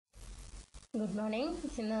Good morning.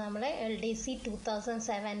 ഇന്ന് നമ്മൾ LDC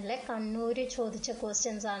 2007 Kannur ചോദിച്ച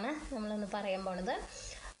ക്വസ്റ്റ്യൻസ് ആണ് നമ്മളൊന്ന് പറയാൻ പോണത്.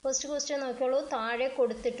 First question നോക്കിയോളൂ. താഴെ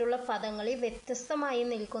കൊടുത്തിട്ടുള്ള പദങ്ങളിൽ വ്യത്യസ്തമായി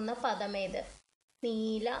നിൽക്കുന്ന പദമേത്?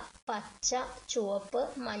 നീല, പച്ച, ചുവപ്പ്,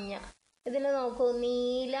 മഞ്ഞ. ഇതിൽ നോക്കൂ,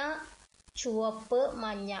 നീല, ചുവപ്പ്,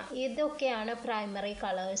 മഞ്ഞ ഇതൊക്കെയാണ് പ്രൈമറി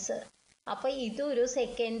കളേഴ്സ്. അപ്പൊ ഇതൊരു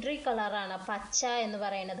സെക്കൻഡറി കളറാണ് പച്ച എന്ന്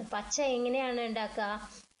പറയുന്നത്. പച്ച എങ്ങനെയാണ് ഉണ്ടാക്കുക?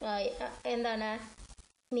 എന്താണ്,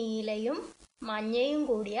 നീലയും മഞ്ഞയും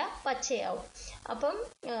കൂടിയ പച്ചയാവും. അപ്പം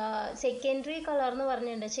സെക്കൻഡറി കളർ എന്ന്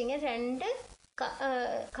പറഞ്ഞിട്ടുണ്ടെങ്കിൽ രണ്ട്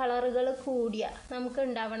കളറുകൾ കൂടിയ നമുക്ക്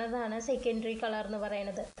ഉണ്ടാവണതാണ് സെക്കൻഡറി കളർ എന്ന്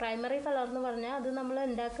പറയുന്നത്. പ്രൈമറി കളർ എന്ന് പറഞ്ഞാൽ അത് നമ്മൾ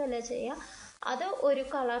ഉണ്ടാക്കുകയല്ല ചെയ്യുക, അത് ഒരു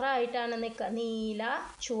കളറായിട്ടാണ് നിൽക്കുക, നീല,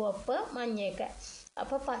 ചുവപ്പ്, മഞ്ഞയൊക്കെ.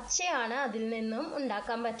 അപ്പൊ പച്ചയാണ് അതിൽ നിന്നും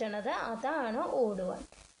ഉണ്ടാക്കാൻ പറ്റണത്, അതാണ് ഓഡ് വൺ.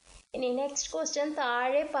 ഇനി നെക്സ്റ്റ് ക്വസ്റ്റ്യൻ,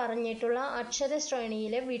 താഴെ പറഞ്ഞിട്ടുള്ള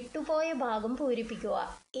അക്ഷരശ്രേണിയിലെ വിട്ടുപോയ ഭാഗം പൂരിപ്പിക്കുക.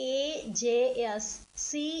 AJSCLUENW.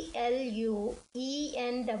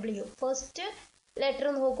 ഫസ്റ്റ് ലെറ്റർ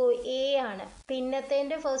നോക്കൂ, എ ആണ്. പിന്നത്തെ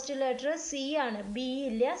ഫസ്റ്റ് ലെറ്റർ സി ആണ്, ബി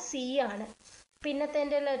ഇല്ല, സി ആണ്. പിന്നത്തെ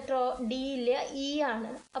ലെറ്ററോ ഡി ഇല്ല, ഇ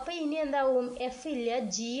ആണ്. അപ്പൊ ഇനി എന്താവും? എഫ് ഇല്ല,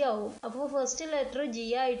 ജി ആവും. അപ്പോൾ ഫസ്റ്റ് ലെറ്റർ ജി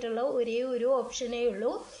ആയിട്ടുള്ള ഒരേ ഒരു ഓപ്ഷനേ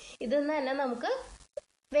ഉള്ളൂ. ഇതെന്ന് തന്നെ നമുക്ക്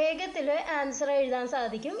വേഗത്തിൽ ആൻസർ എഴുതാൻ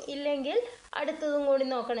സാധിക്കും. ഇല്ലെങ്കിൽ അടുത്തതും കൂടി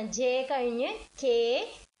നോക്കണം. ജെ കഴിഞ്ഞ് കെ,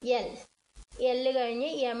 എൽ, എൽ കഴിഞ്ഞ്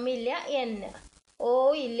എം ഇല്ല, എൻ, ഒ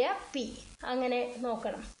ഇല്ല, പി, അങ്ങനെ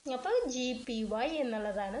നോക്കണം. അപ്പോൾ GPY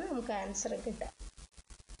എന്നുള്ളതാണ് നമുക്ക് ആൻസർ കിട്ടുക.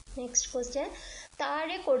 നെക്സ്റ്റ് ക്വസ്റ്റ്യൻ,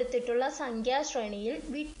 താഴെ കൊടുത്തിട്ടുള്ള സംഖ്യാശ്രേണിയിൽ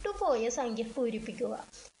വിട്ടുപോയ സംഖ്യ പൂരിപ്പിക്കുക.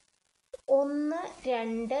 1,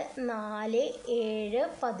 2, 4, 7,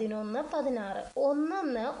 11,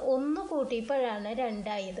 16. 1 കൂട്ടിയപ്പോഴാണ് 2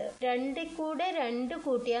 ആയത്. 2 കൂടെ 2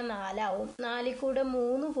 കൂട്ടിയാൽ 4 ആവും. 4 കൂടെ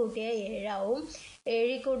 3 കൂട്ടിയാൽ 7 ആവും.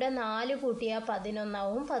 7 കൂടെ 4 കൂട്ടിയാൽ 11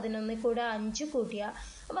 ആവും. 11 കൂടെ 5 കൂട്ടിയാൽ,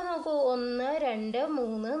 അപ്പൊ നോക്കൂ, 1, 2,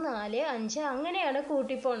 3, 4, 5 അങ്ങനെയാണ്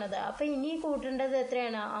കൂട്ടിപ്പോണത്. അപ്പൊ ഇനി കൂട്ടേണ്ടത്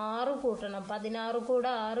എത്രയാണ്? 6 കൂട്ടണം. 16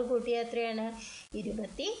 കൂടെ 6 കൂട്ടിയാൽ എത്രയാണ്?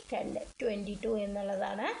 22. 22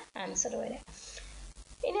 എന്നുള്ളതാണ് ആൻസർ വരെ.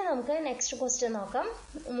 ഇനി നമുക്ക് നെക്സ്റ്റ് ക്വസ്റ്റ്യൻ നോക്കാം.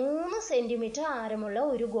 3 സെന്റിമീറ്റർ ആരമുള്ള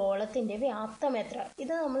ഒരു ഗോളത്തിന്റെ വ്യാപ്തം എത്ര?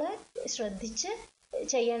 ഇത് നമ്മൾ ശ്രദ്ധിച്ച്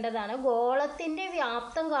ചെയ്യേണ്ടതാണ്. ഗോളത്തിന്റെ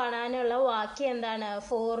വ്യാപ്തം കാണാനുള്ള വാക്യം എന്താണ്?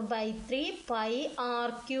 4/3 പൈ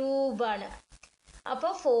r³ ആണ്. അപ്പൊ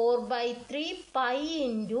 4/3 പൈ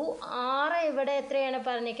ഇൻറ്റു r ഇവിടെ എത്രയാണ്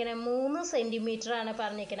പറഞ്ഞിരിക്കണേ? 3 സെന്റിമീറ്റർ ആണ്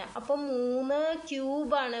പറഞ്ഞിരിക്കണേ. അപ്പൊ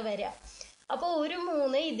 3³ ആണ് വരിക. അപ്പൊ ഒരു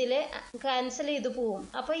 3 ഇതില് ക്യാൻസൽ ചെയ്ത് പോവും.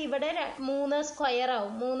 അപ്പൊ ഇവിടെ 3 സ്ക്വയർ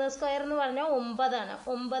ആവും. 3 സ്ക്വയർ എന്ന് പറഞ്ഞാൽ 9 ആണ്.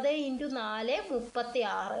 9 × 4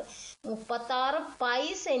 36. 36 പൈ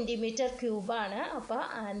സെന്റിമീറ്റർ ക്യൂബ് ആണ് അപ്പൊ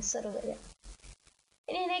ആൻസർ വരിക.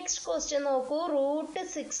 ഇനി നെക്സ്റ്റ് ക്വസ്റ്റ്യൻ നോക്കൂ.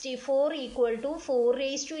 √64 =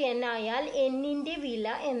 4n ആയാൽ എന്നിന്റെ വില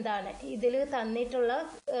എന്താണ്? ഇതിൽ തന്നിട്ടുള്ള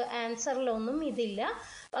ആൻസറിലൊന്നും ഇതില്ല.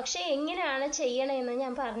 പക്ഷെ എങ്ങനെയാണ് ചെയ്യണമെന്ന്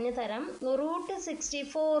ഞാൻ പറഞ്ഞു തരാം.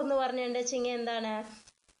 √64 എന്ന് പറഞ്ഞിട്ടുണ്ടെങ്കിൽ എന്താണ്?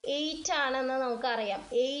 8 ആണെന്ന് നമുക്കറിയാം.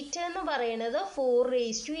 8 എന്ന് പറയുന്നത്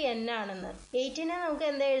 4n ആണെന്ന്. 8നെ നമുക്ക്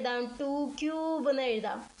എന്താ എഴുതാം? 2³ എന്ന്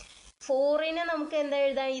എഴുതാം. 4നെ നമുക്ക് എന്താ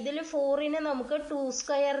എഴുതാം? ഇതിൽ 4നെ നമുക്ക്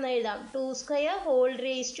 2² എന്ന് എഴുതാം. 2²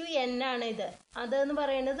 whole⁻n ആണ് ഇത്. അതെന്ന്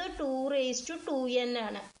പറയുന്നത് 2⁻2n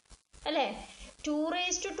ആണ്, അല്ലെ?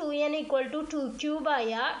 2⁻2n = 2³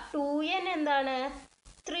 ആയ 2n എന്താണ്?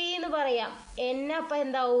 3 എന്ന് പറയാം. n അപ്പൊ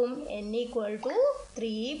എന്താവും? n =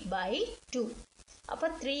 3/2. അപ്പൊ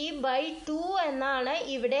 3/2 എന്നാണ്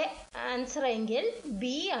ഇവിടെ ആൻസർ എങ്കിൽ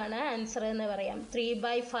ബി ആണ് ആൻസർ എന്ന് പറയാം.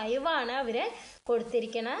 3/5 ആണ് അവര്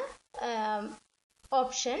കൊടുത്തിരിക്കുന്ന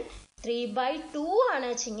ഓപ്ഷൻ. 3/2 ആണ്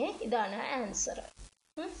വെച്ചെങ്കിൽ ഇതാണ് ആൻസർ.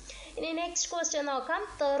 ഇനി നെക്സ്റ്റ് ക്വസ്റ്റ്യൻ നോക്കാം.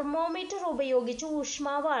 തെർമോമീറ്റർ ഉപയോഗിച്ച്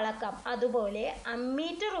ഊഷ്മാവ് അളക്കാം. അതുപോലെ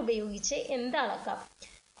അമ്മീറ്റർ ഉപയോഗിച്ച് എന്ത് അളക്കാം?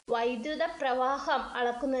 വൈദ്യുത പ്രവാഹം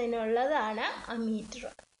അളക്കുന്നതിനുള്ളതാണ് അമ്മീറ്റർ.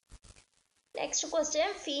 നെക്സ്റ്റ് ക്വസ്റ്റ്യൻ,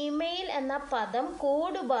 ഫീമെയിൽ എന്ന പദം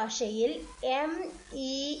കോഡ് ഭാഷയിൽ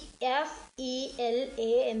MEFELA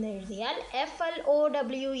എന്ന് എഴുതിയാൽ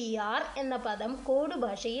FLOWER എന്ന പദം കോഡ്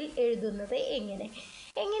ഭാഷയിൽ എഴുതുന്നത്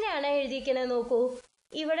എങ്ങനെയാണ് എഴുതിയിരിക്കുന്നത് നോക്കൂ.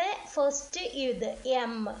 ഇവിടെ ഫസ്റ്റ് ഇത്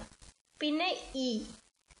M, പിന്നെ E,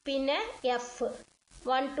 പിന്നെ F,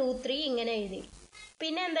 1 2 3 ഇങ്ങനെ എഴുതി.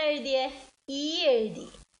 പിന്നെ എന്താ എഴുതിയേ? E എഴുതി.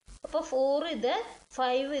 അപ്പൊ 4 ഇത്,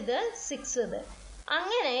 5 ഇത്, 6 ഇത്.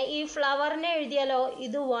 അങ്ങനെ ഈ ഫ്ലവറിനെ എഴുതിയാലോ?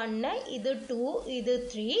 ഇത് 1, ഇത് 2, ഇത്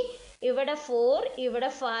 3, ഇവിടെ 4, ഇവിടെ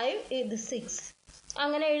 5, ഇത് 6.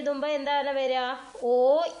 അങ്ങനെ എഴുതുമ്പോ എന്താണ് വരിക?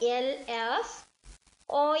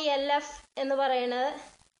 OLF എന്ന് പറയുന്നത്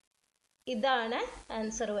ഇതാണ്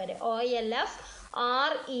ആൻസർ വരെ. OLF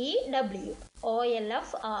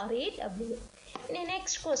REW. ഇനി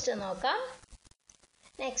നെക്സ്റ്റ് ക്വസ്റ്റ്യൻ നോക്കാം.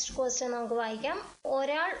 നെക്സ്റ്റ് ക്വസ്റ്റ്യൻ നമുക്ക് വായിക്കാം.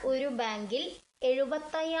 ഒരാൾ ഒരു ബാങ്കിൽ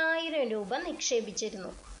 75,000 രൂപ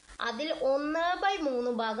നിക്ഷേപിച്ചിരുന്നു. അതിൽ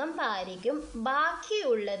 1/3 ഭാഗം ഭാര്യയ്ക്കും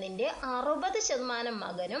ബാക്കിയുള്ളതിൻ്റെ 60%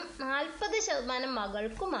 മകനും 40%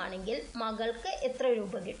 മകൾക്കുമാണെങ്കിൽ മകൾക്ക് എത്ര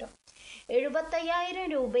രൂപ കിട്ടും? 75,000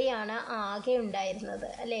 രൂപയാണ് ആകെ ഉണ്ടായിരുന്നത്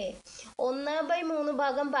അല്ലേ. 1/3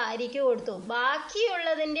 ഭാഗം ഭാര്യയ്ക്ക് കൊടുത്തു,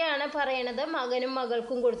 ബാക്കിയുള്ളതിൻ്റെ ആണ് പറയണത് മകനും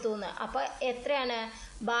മകൾക്കും കൊടുത്തു എന്ന്. അപ്പൊ എത്രയാണ്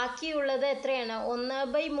ബാക്കിയുള്ളത്? എത്രയാണ്?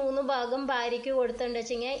 1/3 ഭാഗം ഭാര്യയ്ക്ക് കൊടുത്തിട്ടുണ്ട്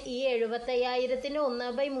വെച്ചെങ്കിൽ ഈ 75,000ന്റെ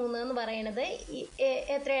 1/3 എന്ന് പറയണത്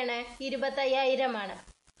എത്രയാണ്? 25,000 ആണ്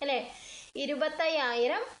അല്ലേ.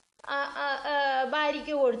 25,000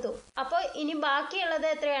 ഭാര്യയ്ക്ക് കൊടുത്തു. അപ്പൊ ഇനി ബാക്കിയുള്ളത്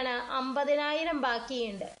എത്രയാണ്? 50,000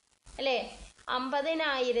 ബാക്കിയുണ്ട് അല്ലേ.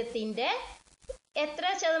 50,000ന്റെ എത്ര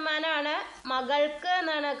ശതമാനമാണ് മകൾക്ക്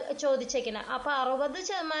എന്നാണ് ചോദിച്ചേക്കുന്നത്. അപ്പൊ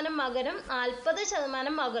 60% മകനും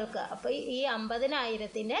 40% മകൾക്ക്. അപ്പൊ ഈ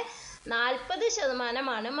 50,000ന്റെ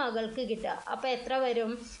 40% മകൾക്ക് കിട്ടുക. അപ്പൊ എത്ര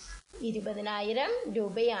വരും? 20,000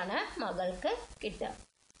 രൂപയാണ് മകൾക്ക് കിട്ടുക.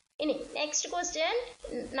 ഇനി നെക്സ്റ്റ് ക്വസ്റ്റ്യൻ.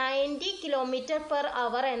 90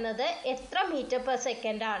 km/h എന്നത് എത്ര m/s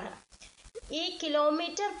ആണ്? ഈ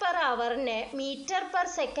km/hനെ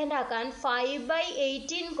m/s ആക്കാൻ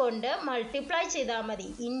 5/18 കൊണ്ട് മൾട്ടിപ്ലൈ ചെയ്താൽ മതി.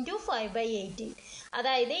 ഇൻറ്റു 5/18.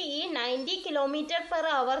 അതായത് ഈ 90 km/h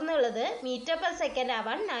എന്നുള്ളത് m/s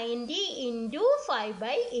ആവാൻ 90 ×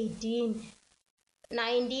 5/18.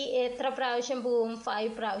 90 എത്ര പ്രാവശ്യം പോവും?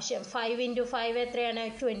 5 പ്രാവശ്യം. 5 × 5 എത്രയാണ്?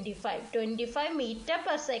 25. 25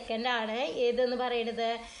 m/s ആണ് ഏതെന്ന് പറയുന്നത്?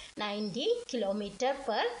 90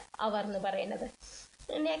 km/h എന്ന് പറയുന്നത്.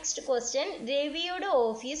 Next question. രവിയുടെ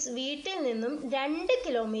ഓഫീസ് വീട്ടിൽ നിന്നും 2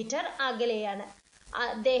 കിലോമീറ്റർ അകലെയാണ്.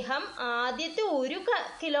 അദ്ദേഹം ആദ്യത്തെ 1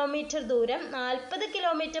 കിലോമീറ്റർ ദൂരം 40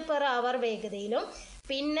 km/h വേഗതയിലും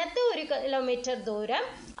പിന്നത്തെ 1 കിലോമീറ്റർ ദൂരം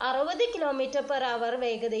 60 km/h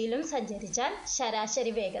വേഗതയിലും സഞ്ചരിച്ചാൽ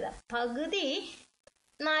ശരാശരി വേഗത. പകുതി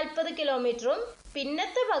 40 കിലോമീറ്ററും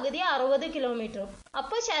പിന്നത്തെ പകുതി 60 കിലോമീറ്ററും.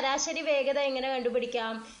 അപ്പോൾ ശരാശരി വേഗത എങ്ങനെ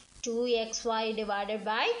കണ്ടുപിടിക്കാം? 2xy divided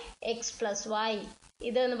by x + y.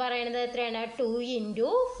 ഇതെന്ന് പറയുന്നത് എത്രയാണ്? 2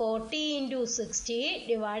 × 40 × 60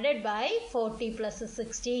 ഡിവൈഡഡ് ബൈ 40 +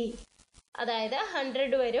 60. അതായത്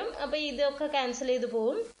 100 വരും. അപ്പൊ ഇതൊക്കെ ക്യാൻസൽ ചെയ്ത്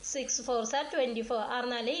പോവും. 6 4s are 24.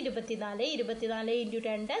 6 4 24. 24 × 2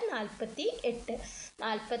 48.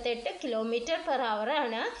 48 km/h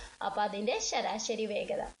ആണ് അപ്പൊ അതിന്റെ ശരാശരി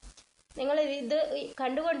വേഗത. നിങ്ങൾ ഇത്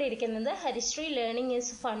കണ്ടുകൊണ്ടിരിക്കുന്നത് ഹരിശ്രീ ലേണിംഗ്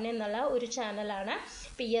ഈസ് ഫൺ എന്നുള്ള ഒരു ചാനലാണ്.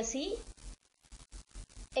 PSC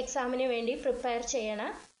എക്സാമിന് വേണ്ടി പ്രിപ്പയർ ചെയ്യണ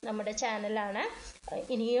നമ്മുടെ ചാനലാണ്.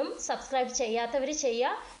 ഇനിയും സബ്സ്ക്രൈബ് ചെയ്യാത്തവർ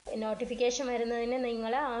ചെയ്യുക. നോട്ടിഫിക്കേഷൻ വരുന്നതിന്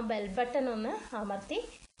നിങ്ങൾ ആ ബെൽ ബട്ടൺ ഒന്ന് അമർത്തി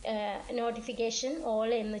നോട്ടിഫിക്കേഷൻ ഓൾ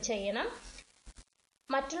എന്ന് ചെയ്യണം.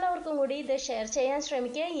 മറ്റുള്ളവർക്കും കൂടി ഇത് ഷെയർ ചെയ്യാൻ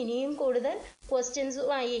ശ്രമിക്കുക. ഇനിയും കൂടുതൽ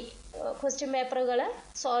ക്വസ്റ്റ്യൻ പേപ്പറുകൾ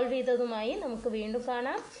സോൾവ് ചെയ്തതുമായി നമുക്ക് വീണ്ടും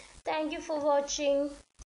കാണാം. Thank you for watching.